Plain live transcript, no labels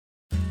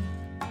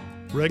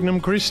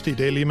Regnum Christi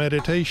Daily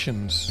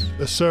Meditations,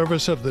 the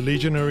service of the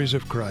Legionaries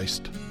of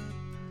Christ.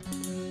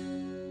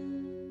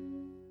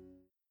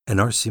 An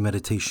RC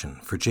Meditation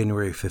for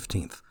January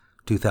 15th,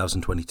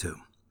 2022.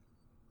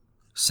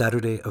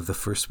 Saturday of the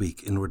first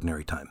week in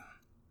Ordinary Time.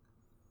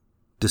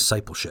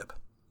 Discipleship.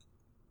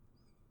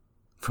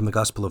 From the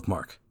Gospel of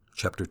Mark,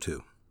 chapter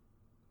 2.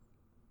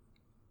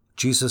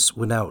 Jesus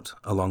went out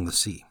along the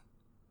sea.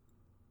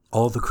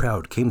 All the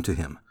crowd came to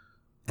him,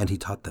 and he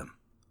taught them.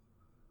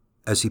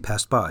 As he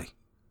passed by,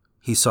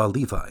 he saw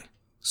Levi,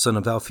 son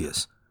of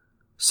Alphaeus,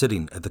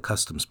 sitting at the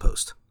customs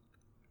post.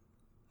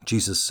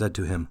 Jesus said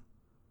to him,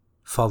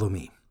 "Follow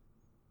me."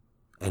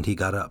 And he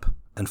got up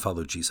and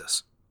followed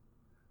Jesus.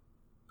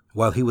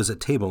 While he was at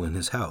table in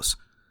his house,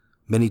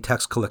 many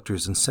tax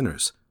collectors and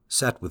sinners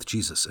sat with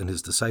Jesus and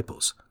his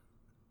disciples,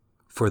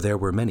 for there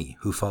were many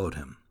who followed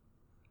him.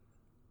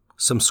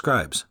 Some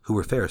scribes, who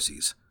were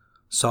Pharisees,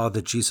 saw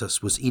that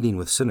Jesus was eating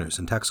with sinners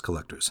and tax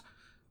collectors,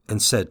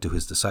 and said to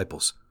his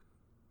disciples,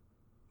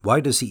 "Why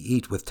does he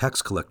eat with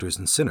tax collectors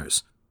and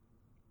sinners?"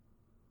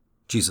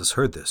 Jesus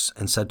heard this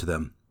and said to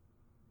them,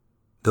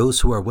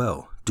 "Those who are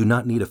well do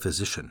not need a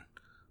physician,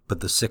 but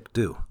the sick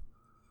do.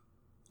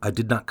 I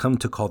did not come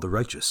to call the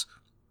righteous,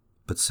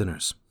 but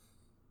sinners."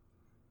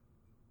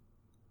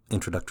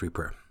 Introductory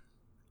Prayer.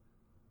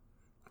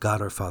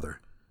 God our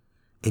Father,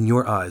 in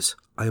your eyes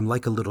I am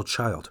like a little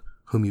child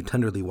whom you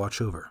tenderly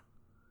watch over.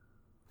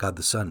 God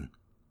the Son,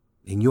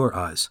 in your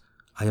eyes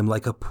I am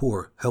like a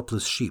poor,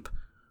 helpless sheep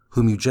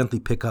whom you gently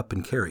pick up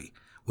and carry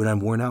when I'm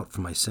worn out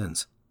from my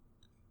sins.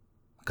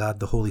 God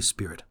the Holy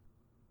Spirit,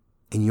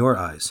 in your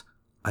eyes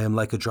I am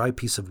like a dry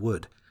piece of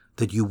wood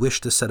that you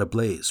wish to set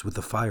ablaze with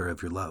the fire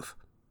of your love.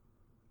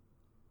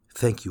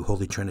 Thank you,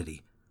 Holy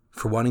Trinity,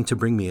 for wanting to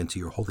bring me into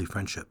your holy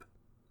friendship.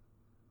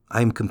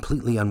 I am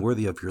completely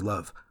unworthy of your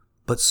love,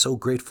 but so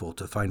grateful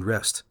to find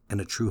rest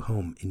and a true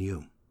home in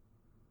you.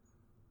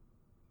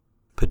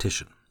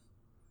 Petition.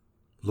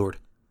 Lord,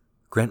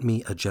 grant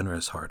me a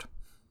generous heart.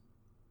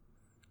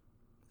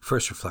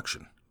 First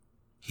reflection.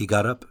 He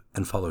got up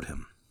and followed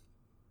him.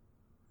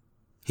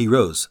 He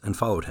rose and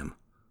followed him.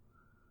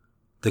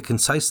 The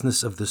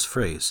conciseness of this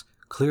phrase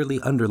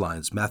clearly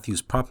underlines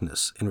Matthew's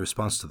promptness in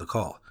response to the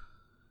call.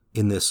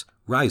 In this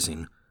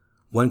rising,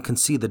 one can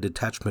see the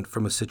detachment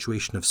from a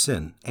situation of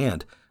sin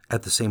and,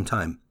 at the same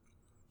time,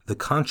 the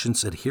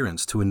conscious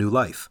adherence to a new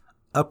life,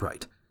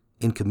 upright,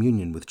 in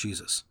communion with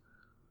Jesus.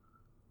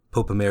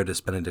 Pope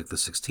Emeritus Benedict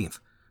XVI,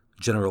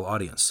 General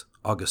Audience,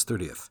 August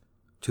 30th,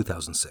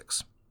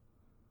 2006.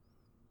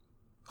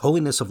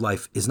 Holiness of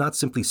life is not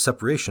simply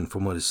separation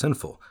from what is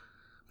sinful,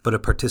 but a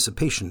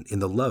participation in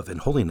the love and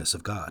holiness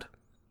of God.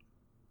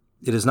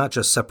 It is not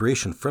just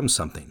separation from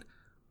something,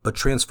 but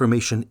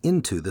transformation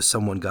into the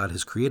someone God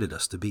has created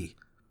us to be.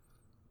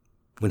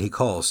 When he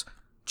calls,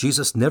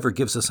 Jesus never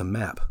gives us a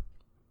map,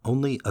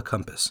 only a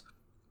compass.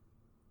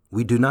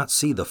 We do not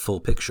see the full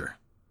picture.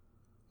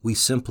 We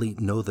simply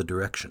know the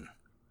direction.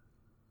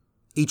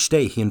 Each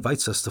day he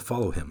invites us to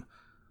follow him,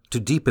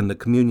 to deepen the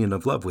communion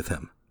of love with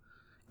him,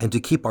 and to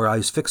keep our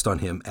eyes fixed on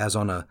him as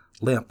on a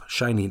lamp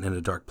shining in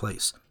a dark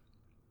place.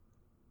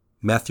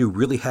 Matthew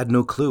really had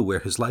no clue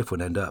where his life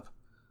would end up,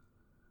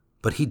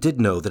 but he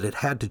did know that it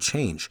had to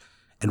change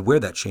and where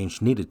that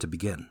change needed to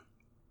begin.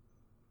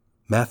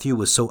 Matthew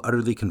was so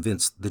utterly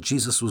convinced that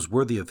Jesus was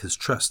worthy of his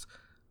trust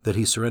that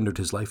he surrendered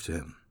his life to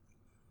him.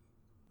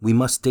 We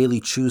must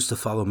daily choose to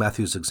follow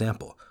Matthew's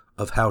example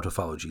of how to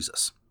follow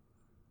Jesus.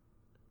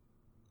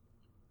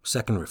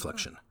 Second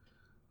reflection.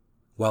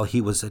 While he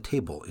was at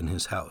table in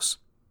his house.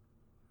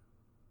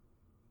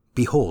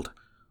 Behold,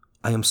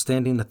 I am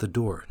standing at the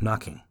door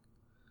knocking.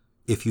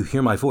 If you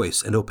hear my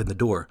voice and open the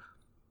door,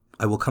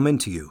 I will come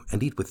into you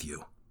and eat with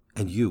you,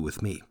 and you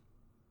with me.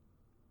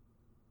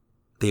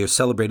 They are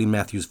celebrating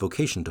Matthew's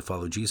vocation to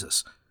follow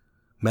Jesus.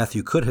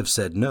 Matthew could have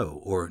said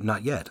no, or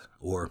not yet,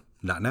 or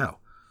not now.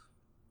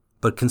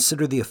 But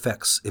consider the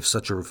effects if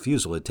such a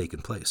refusal had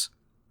taken place.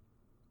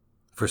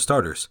 For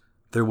starters,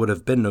 there would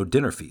have been no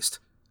dinner feast,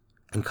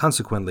 and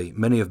consequently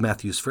many of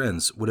Matthew's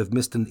friends would have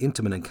missed an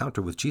intimate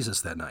encounter with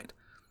Jesus that night,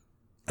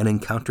 an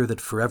encounter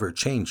that forever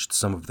changed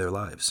some of their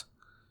lives.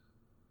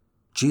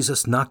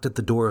 Jesus knocked at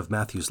the door of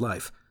Matthew's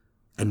life,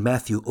 and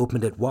Matthew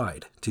opened it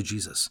wide to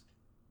Jesus.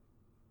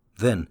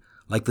 Then,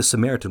 like the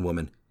Samaritan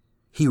woman,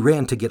 he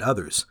ran to get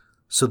others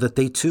so that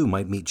they too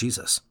might meet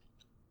Jesus.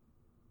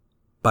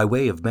 By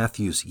way of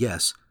Matthew's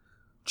yes,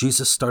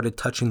 Jesus started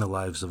touching the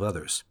lives of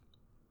others.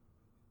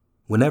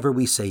 Whenever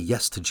we say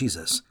yes to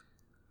Jesus,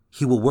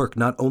 he will work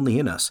not only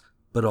in us,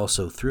 but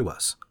also through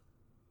us.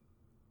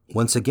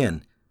 Once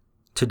again,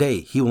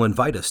 today he will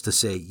invite us to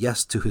say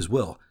yes to his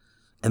will,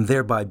 and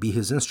thereby be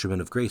his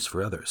instrument of grace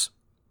for others.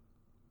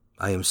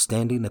 I am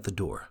standing at the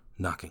door,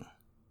 knocking.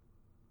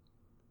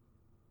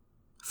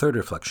 Third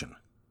reflection.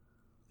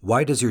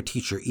 Why does your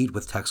teacher eat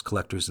with tax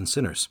collectors and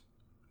sinners?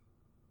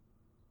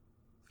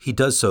 He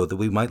does so that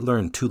we might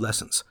learn two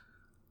lessons: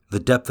 the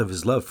depth of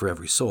his love for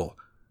every soul,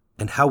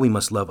 and how we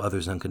must love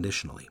others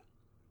unconditionally.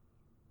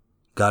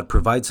 God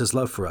provides his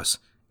love for us,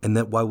 and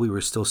that while we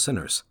were still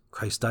sinners,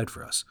 Christ died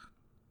for us.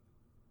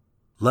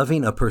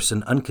 Loving a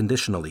person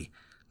unconditionally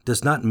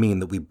does not mean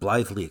that we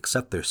blithely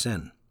accept their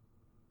sin.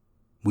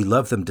 We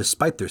love them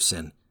despite their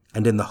sin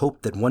and in the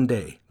hope that one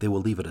day they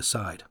will leave it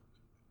aside.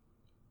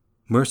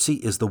 Mercy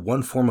is the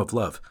one form of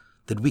love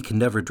that we can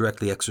never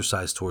directly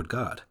exercise toward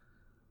God,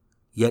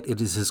 yet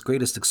it is His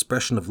greatest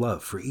expression of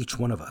love for each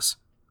one of us.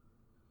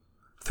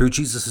 Through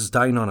Jesus'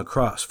 dying on a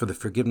cross for the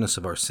forgiveness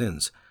of our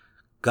sins,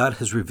 God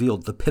has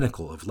revealed the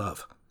pinnacle of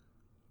love.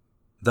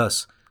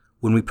 Thus,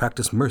 when we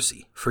practice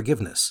mercy,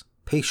 forgiveness,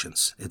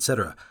 patience,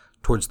 etc.,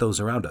 towards those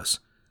around us,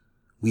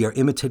 we are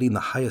imitating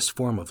the highest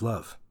form of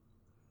love.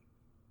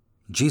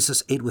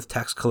 Jesus ate with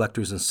tax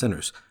collectors and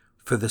sinners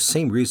for the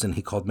same reason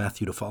He called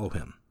Matthew to follow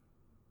Him,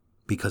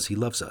 because He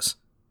loves us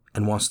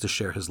and wants to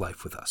share His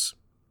life with us.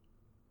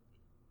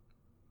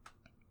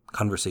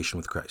 Conversation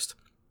with Christ.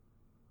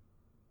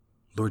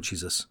 Lord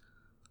Jesus,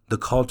 the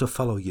call to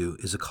follow You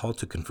is a call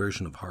to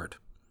conversion of heart.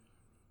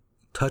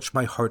 Touch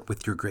my heart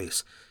with Your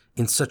grace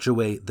in such a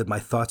way that my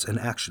thoughts and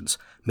actions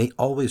may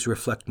always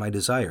reflect my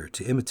desire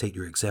to imitate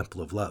Your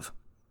example of love.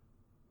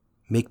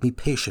 Make me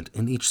patient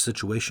in each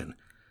situation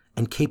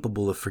and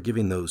capable of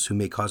forgiving those who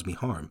may cause me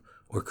harm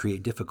or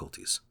create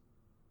difficulties.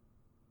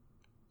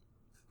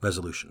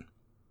 Resolution.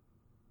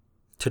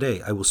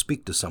 Today I will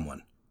speak to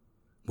someone,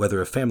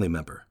 whether a family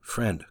member,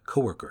 friend,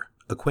 coworker,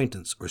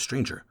 acquaintance, or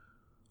stranger,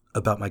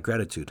 about my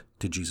gratitude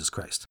to Jesus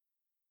Christ.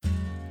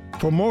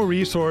 For more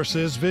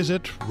resources,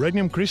 visit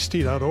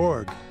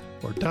regnumchristi.org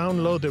or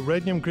download the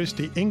Regnum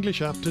Christi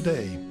English app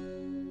today.